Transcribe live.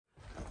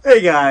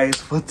Hey guys,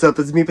 what's up?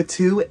 It's me,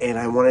 Batu, and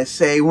I want to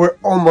say we're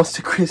almost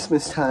to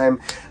Christmas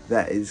time.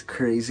 That is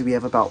crazy. We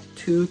have about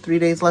 2-3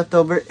 days left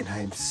over, and I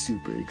am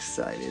super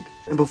excited.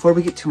 And before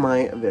we get to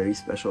my very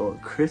special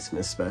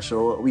Christmas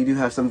special, we do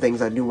have some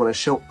things I do want to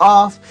show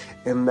off,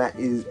 and that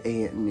is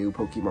a new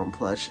Pokemon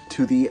plush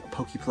to the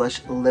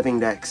PokéPlush Living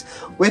Dex,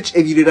 which,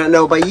 if you do not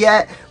know by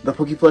yet, the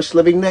PokéPlush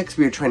Living Dex,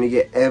 we are trying to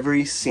get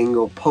every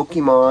single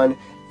Pokemon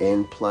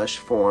in plush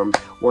form.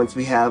 Once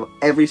we have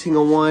every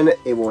single one,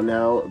 it will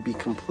now be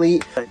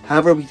complete.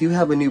 However, we do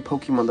have a new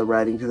Pokemon they're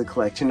adding to the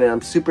collection, and I'm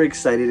super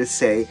excited to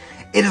say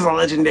it is a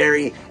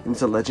legendary, and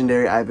it's a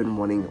legendary I've been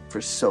wanting for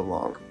so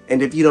long.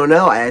 And if you don't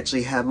know, I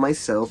actually have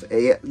myself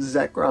a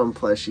Zekrom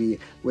plushie,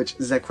 which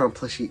Zekrom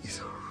plushie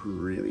is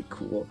really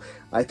cool.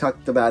 I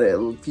talked about it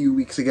a few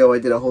weeks ago. I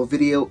did a whole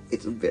video.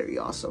 It's very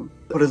awesome.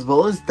 But as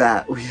well as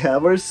that, we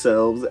have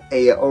ourselves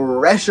a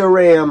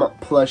Reshiram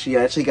plushie.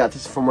 I actually got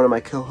this from one of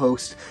my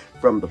co-hosts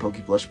from the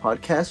PokéPlush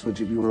podcast,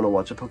 which if you want to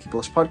watch a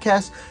PokéPlush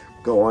podcast,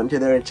 go on to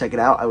there and check it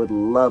out. I would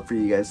love for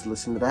you guys to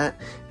listen to that.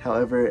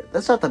 However,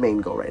 that's not the main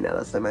goal right now.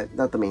 That's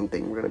not the main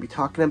thing we're going to be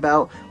talking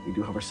about. We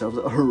do have ourselves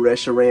a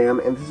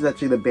Reshiram, and this is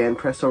actually the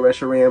Banpresto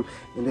Reshiram,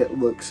 and it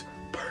looks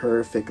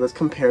perfect. Let's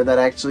compare that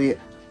actually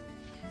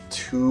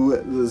to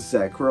the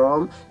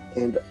Zekrom,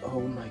 and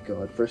oh my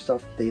god, first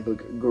off, they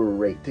look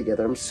great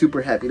together. I'm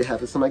super happy to have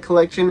this in my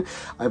collection.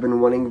 I've been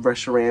wanting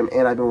Reshiram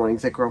and I've been wanting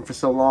Zekrom for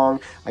so long.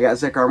 I got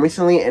Zekrom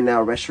recently, and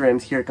now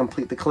Reshiram's here to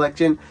complete the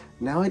collection.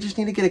 Now I just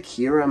need to get a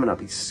Kyurem and I'll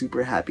be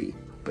super happy.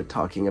 But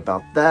talking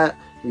about that,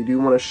 we do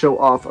want to show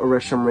off a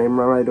Reshiram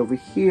right over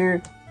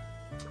here.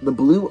 The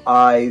blue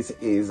eyes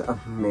is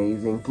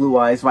amazing. Blue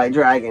eyes white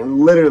dragon,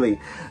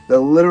 literally the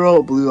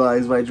literal blue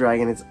eyes white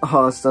dragon. It's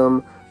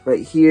awesome.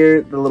 Right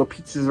here, the little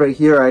pieces right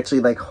here are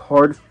actually like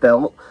hard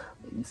felt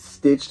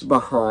stitched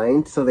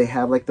behind, so they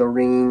have like the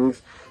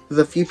rings.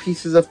 There's a few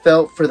pieces of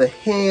felt for the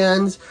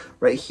hands.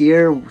 Right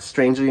here,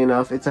 strangely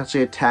enough, it's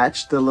actually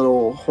attached. The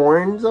little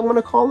horns, I'm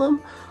gonna call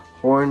them.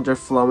 Horns or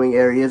flowing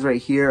areas right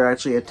here are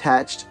actually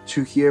attached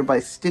to here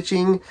by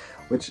stitching,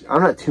 which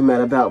I'm not too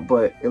mad about,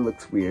 but it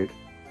looks weird.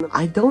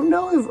 I don't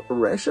know if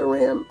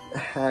Reshiram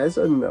has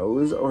a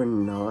nose or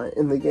not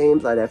in the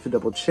games. I'd have to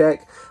double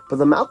check, but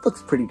the mouth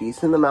looks pretty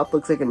decent. The mouth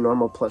looks like a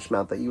normal plush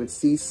mouth that you would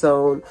see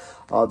sewn.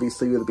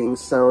 Obviously, with it being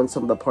sewn,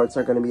 some of the parts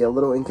are going to be a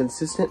little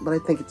inconsistent, but I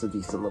think it's a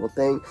decent little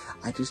thing.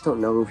 I just don't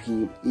know if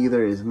he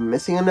either is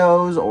missing a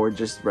nose or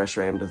just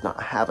Reshiram does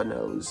not have a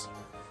nose.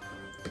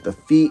 But the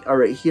feet are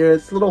right here.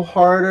 It's a little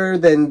harder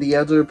than the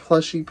other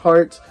plushy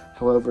parts.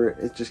 However,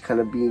 it's just kind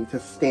of being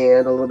to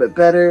stand a little bit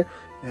better.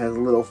 It has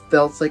little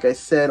felts, like I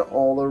said,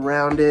 all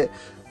around it.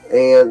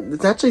 And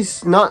it's actually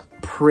not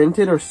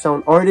printed or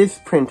sewn, or it is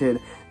printed,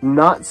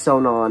 not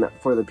sewn on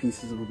for the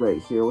pieces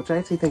right here, which I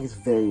actually think is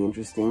very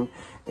interesting.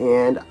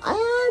 And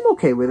I'm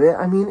okay with it.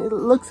 I mean, it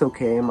looks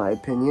okay in my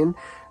opinion.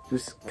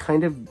 Just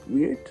kind of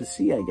weird to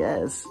see, I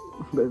guess.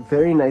 But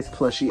very nice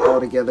plushie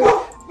altogether.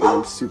 And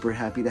I'm super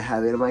happy to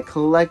have it in my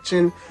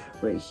collection.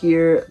 Right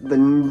here,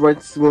 then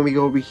when we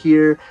go over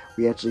here,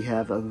 we actually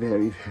have a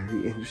very,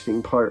 very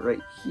interesting part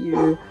right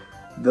here.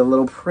 The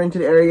little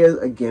printed areas,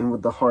 again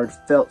with the hard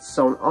felt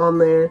sewn on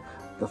there.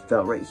 The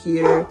felt right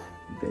here.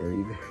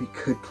 Very, very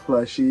good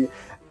plushie.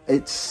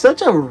 It's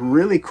such a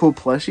really cool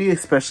plushie,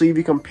 especially if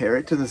you compare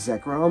it to the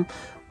Zekrom,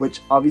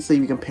 which obviously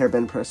if you compare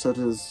Banpresto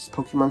to this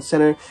Pokemon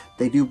Center,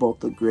 they do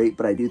both look great,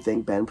 but I do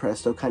think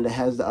Banpresto kind of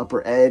has the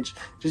upper edge,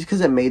 just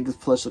because it made this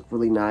plush look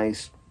really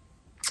nice.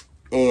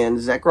 And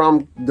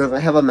Zekrom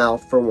doesn't have a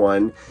mouth for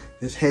one.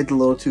 His head's a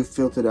little too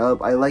tilted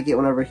up. I like it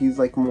whenever he's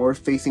like more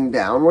facing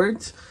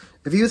downwards.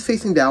 If he was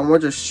facing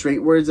downwards or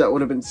straightwards, that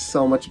would have been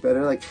so much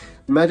better. Like,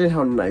 imagine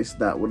how nice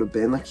that would have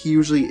been. Like, he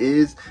usually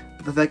is.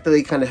 But the fact that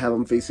they kind of have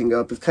him facing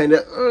up is kind of,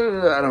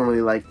 I don't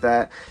really like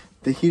that.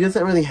 He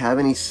doesn't really have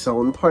any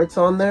sewn parts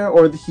on there.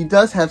 Or he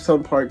does have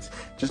sewn parts,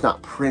 just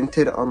not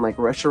printed on, like,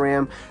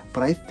 Reshiram.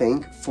 But I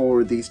think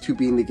for these two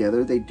being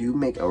together, they do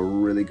make a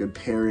really good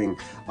pairing.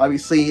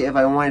 Obviously, if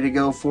I wanted to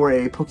go for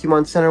a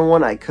Pokemon Center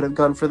one, I could have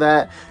gone for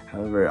that.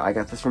 However, I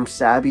got this from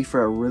Sabby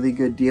for a really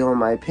good deal in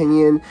my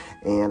opinion.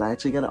 And I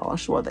actually got an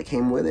Oshawott that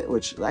came with it,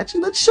 which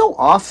actually, let's show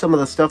off some of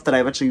the stuff that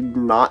I've actually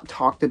not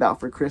talked about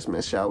for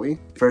Christmas, shall we?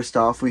 First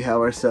off, we have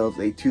ourselves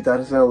a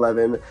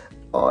 2011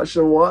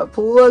 Oshawott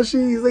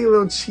plushie. He's like a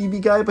little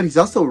chibi guy, but he's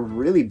also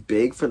really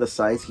big for the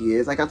size he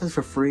is. I got this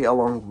for free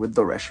along with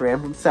the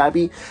Reshiram from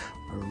Sabby.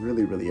 I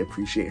really, really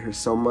appreciate her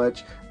so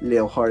much.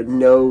 Little hard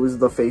nose,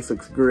 the face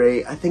looks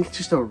great. I think it's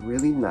just a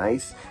really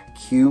nice,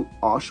 cute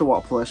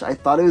Oshawott plush. I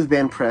thought it was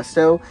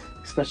Banpresto,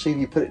 especially if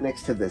you put it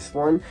next to this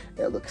one.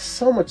 It looks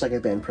so much like a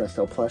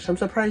Banpresto plush. I'm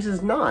surprised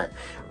it's not.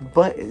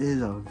 But it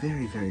is a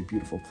very, very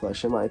beautiful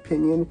plush in my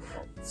opinion.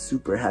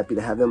 Super happy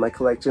to have it in my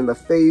collection. The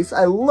face,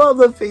 I love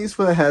the face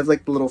when it has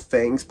like the little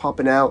fangs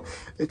popping out.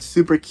 It's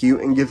super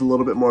cute and gives a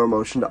little bit more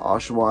emotion to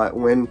Oshawott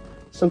when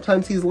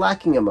sometimes he's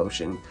lacking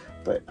emotion.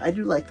 but I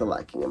do like the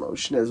liking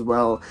emotion as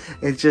well.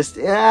 It's just,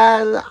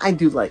 yeah, I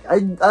like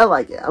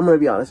it. I'm gonna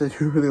be honest, I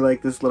do really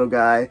like this little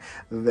guy.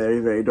 Very,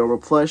 very adorable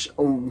plush.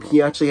 Oh,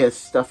 he actually has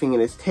stuffing in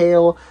his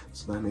tail,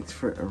 so that makes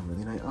for a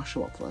really nice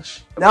Oshawott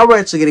plush. Now we're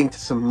actually getting to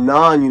some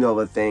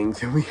non-Unova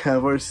things, and we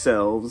have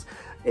ourselves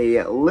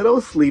a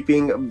little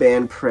sleeping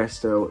Ban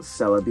Presto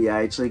Celebi.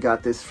 I actually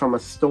got this from a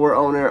store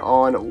owner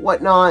on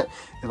Whatnot.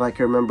 If I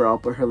can remember, I'll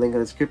put her link in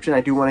the description.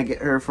 I do want to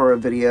get her for a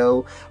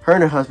video, her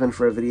and her husband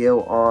for a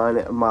video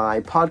on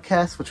my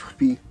podcast, which would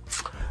be,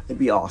 it'd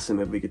be awesome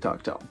if we could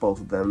talk to both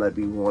of them. That'd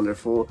be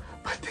wonderful.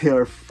 But they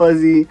are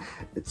fuzzy.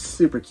 It's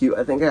super cute.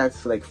 I think I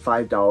asked for like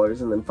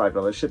 $5 and then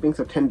 $5 shipping,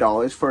 so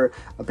 $10 for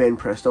a Ban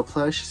Presto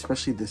plush,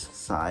 especially this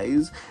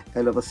size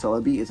and of a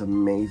Celebi is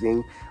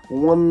amazing.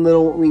 One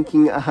little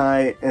winking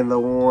eye and the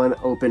one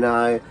open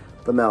eye.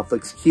 The mouth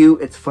looks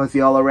cute. It's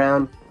fuzzy all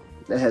around.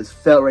 It has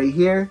felt right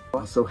here.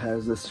 Also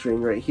has the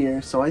string right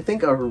here. So I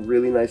think a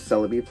really nice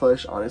Celebi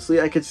plush.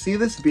 Honestly, I could see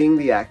this being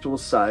the actual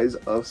size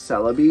of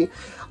Celebi.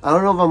 I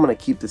don't know if I'm going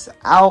to keep this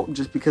out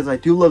just because I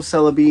do love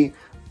Celebi,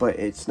 but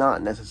it's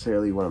not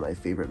necessarily one of my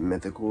favorite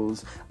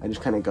mythicals. I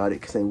just kind of got it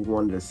because I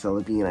wanted a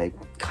Celebi and I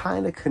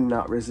kind of could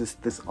not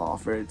resist this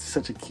offer. It's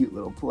such a cute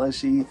little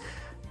plushie.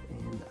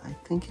 And I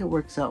think it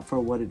works out for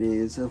what it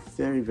is. A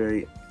very,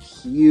 very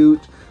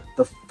cute.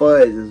 The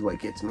fuzz is what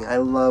gets me. I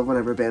love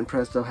whenever Ban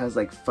Presto has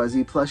like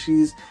fuzzy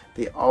plushies.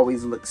 They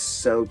always look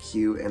so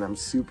cute, and I'm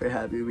super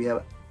happy we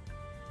have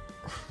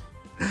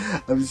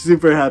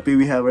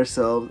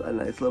ourselves a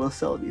nice little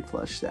Celebi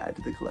plush to add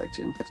to the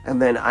collection.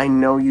 And then I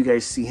know you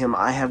guys see him.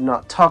 I have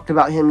not talked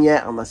about him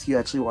yet unless you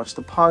actually watch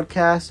the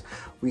podcast.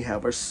 We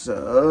have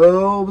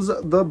ourselves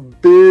the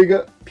big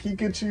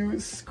Pikachu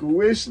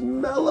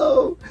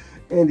Squishmallow.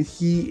 And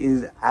he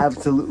is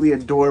absolutely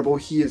adorable.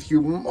 He is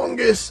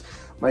humongous.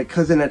 My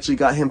cousin actually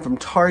got him from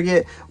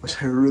Target,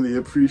 which I really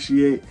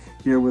appreciate,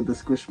 here with the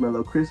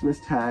Squishmallow Christmas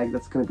tag.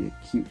 That's going to be a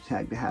cute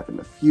tag to have in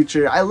the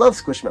future. I love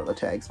Squishmallow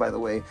tags, by the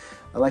way.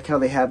 I like how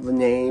they have the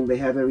name, they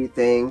have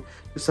everything.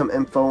 There's some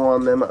info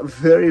on them.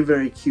 Very,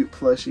 very cute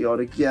plushie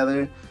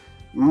altogether.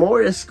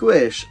 More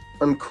Squish,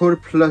 encore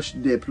plush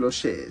de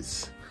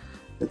Plushes.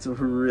 It's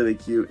really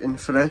cute. And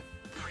for the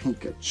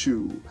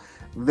Pikachu.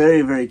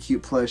 Very, very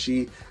cute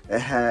plushie. It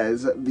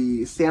has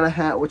the Santa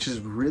hat, which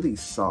is really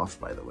soft,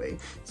 by the way.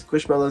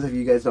 Squishmallows, if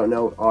you guys don't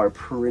know, are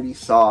pretty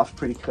soft,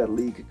 pretty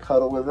cuddly. You could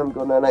cuddle with them,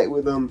 go night-night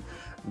with them.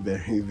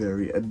 Very,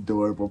 very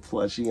adorable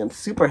plushie. I'm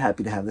super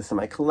happy to have this in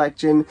my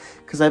collection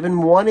because I've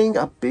been wanting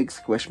a big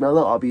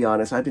Squishmallow. I'll be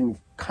honest, I've been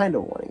kind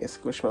of wanting a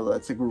Squishmallow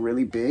that's like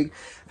really big.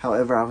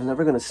 However, I was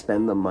never going to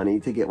spend the money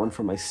to get one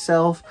for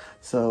myself.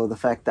 So the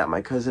fact that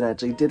my cousin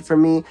actually did for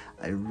me,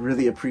 I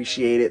really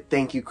appreciate it.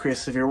 Thank you,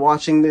 Chris, if you're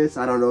watching this.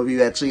 I don't know if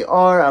you actually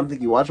are. I don't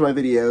think you watch my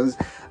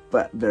videos.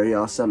 But very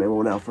awesome, and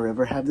we'll now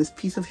forever have this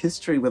piece of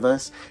history with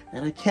us.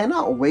 And I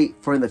cannot wait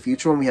for in the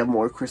future when we have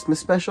more Christmas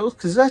specials,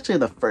 because it's actually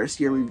the first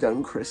year we've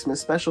done Christmas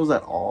specials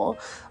at all,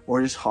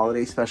 or just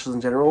holiday specials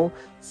in general.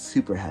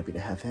 Super happy to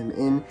have him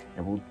in,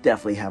 and we'll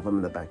definitely have him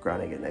in the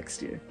background again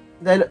next year.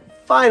 Then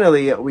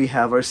finally, we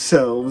have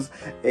ourselves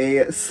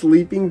a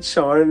sleeping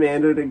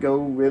Charmander to go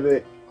with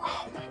it.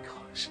 Oh my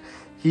gosh.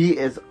 He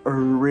is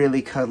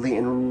really cuddly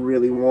and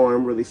really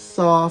warm, really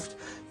soft.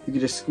 You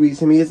can just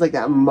squeeze him. He has like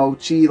that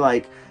mochi,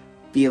 like,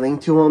 feeling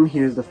to him.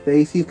 Here's the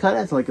face. He kind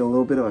of has like a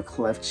little bit of a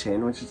cleft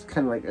chin, which is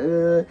kind of like,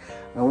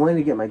 I wanted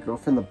to get my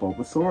girlfriend the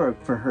Bulbasaur, or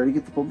for her to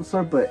get the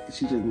Bulbasaur, but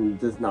she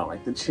does not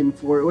like the chin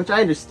for it, which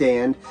I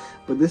understand.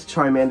 But this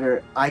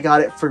Charmander, I got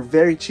it for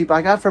very cheap.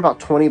 I got it for about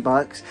 20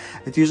 bucks.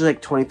 It's usually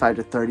like 25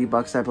 to 30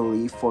 bucks, I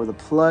believe, for the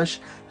plush.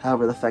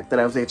 However, the fact that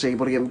I was actually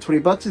able to give him 20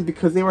 bucks is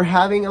because they were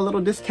having a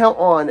little discount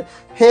on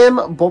him,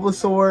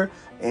 Bulbasaur,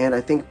 and I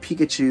think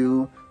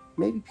Pikachu,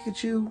 maybe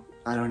Pikachu?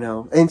 I don't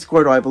know. And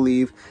Squirtle, I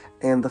believe.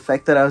 And the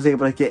fact that I was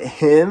able to get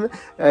him,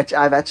 which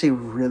I've actually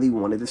really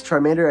wanted this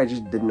Charmander. I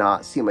just did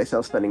not see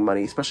myself spending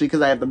money, especially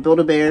because I have the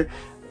Build-A-Bear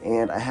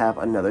and I have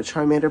another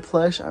Charmander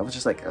plush. I was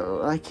just like,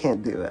 oh, I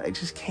can't do it. I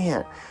just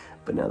can't.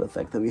 But now the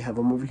fact that we have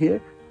him over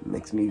here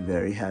makes me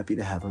very happy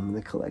to have him in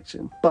the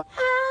collection. But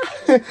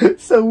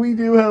so we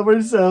do have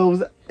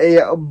ourselves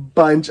a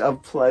bunch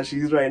of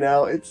plushies right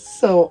now. It's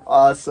so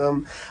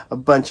awesome. A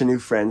bunch of new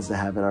friends to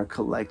have in our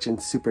collection.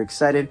 Super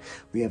excited.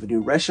 We have a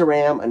new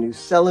Reshiram, a new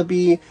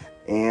Celebi,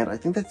 and I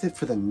think that's it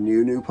for the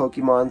new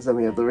Pokemons. Then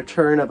we have the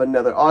return of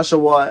another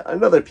Oshawott,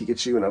 another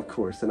Pikachu, and of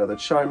course another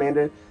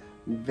Charmander.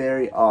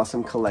 Very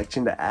awesome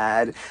collection to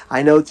add.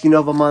 I know it's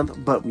Unova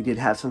month, but we did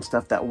have some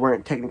stuff that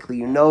weren't technically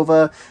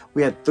Unova.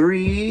 We had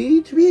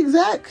 3 to be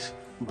exact.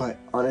 But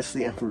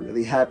honestly, I'm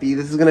really happy.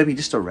 This is going to be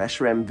just a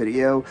Reshiram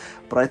video,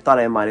 but I thought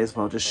I might as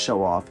well just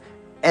show off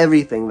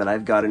everything that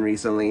I've gotten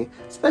recently,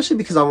 especially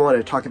because I wanted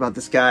to talk about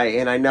this guy,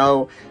 and I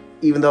know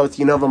even though it's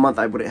Unova month,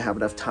 I wouldn't have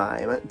enough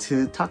time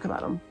to talk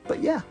about him.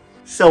 But yeah.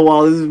 So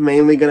while this is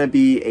mainly going to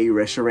be a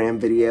Reshiram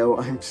video,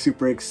 I'm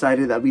super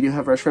excited that we do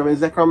have Reshiram and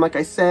Zekrom. Like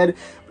I said,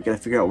 we got to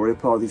figure out where to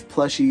put all these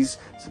plushies.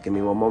 So give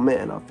me one moment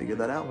and I'll figure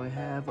that out. I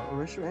have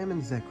Reshiram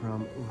and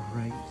Zekrom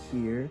right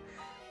here.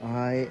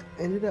 I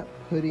ended up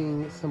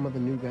putting some of the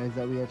new guys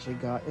that we actually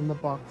got in the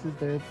boxes.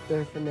 They're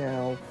there for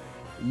now.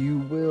 You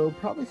will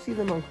probably see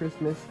them on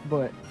Christmas,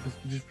 but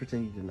just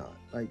pretend you did not.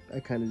 I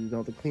kind of did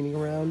all the cleaning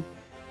around.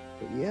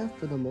 But yeah,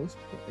 for the most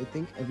part, I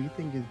think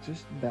everything is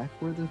just back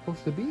where they're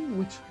supposed to be,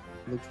 which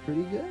looks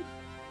pretty good.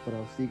 But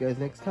I'll see you guys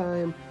next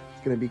time.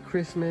 It's going to be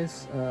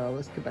Christmas.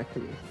 Let's get back to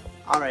me.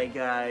 Alright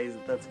guys,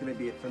 that's going to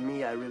be it for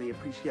me. I really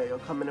appreciate y'all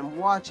coming and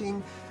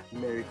watching.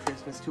 Merry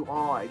Christmas to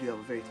all. I do have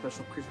a very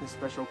special Christmas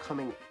special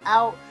coming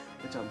out,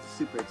 which I'm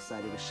super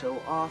excited to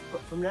show off.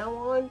 But from now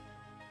on,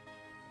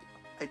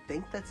 I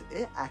think that's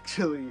it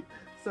actually.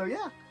 So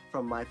yeah,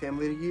 from my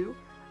family to you,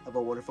 have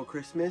a wonderful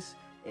Christmas.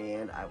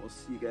 And I will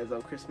see you guys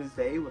on Christmas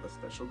Day with a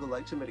special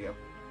collection video.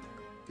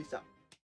 Peace out.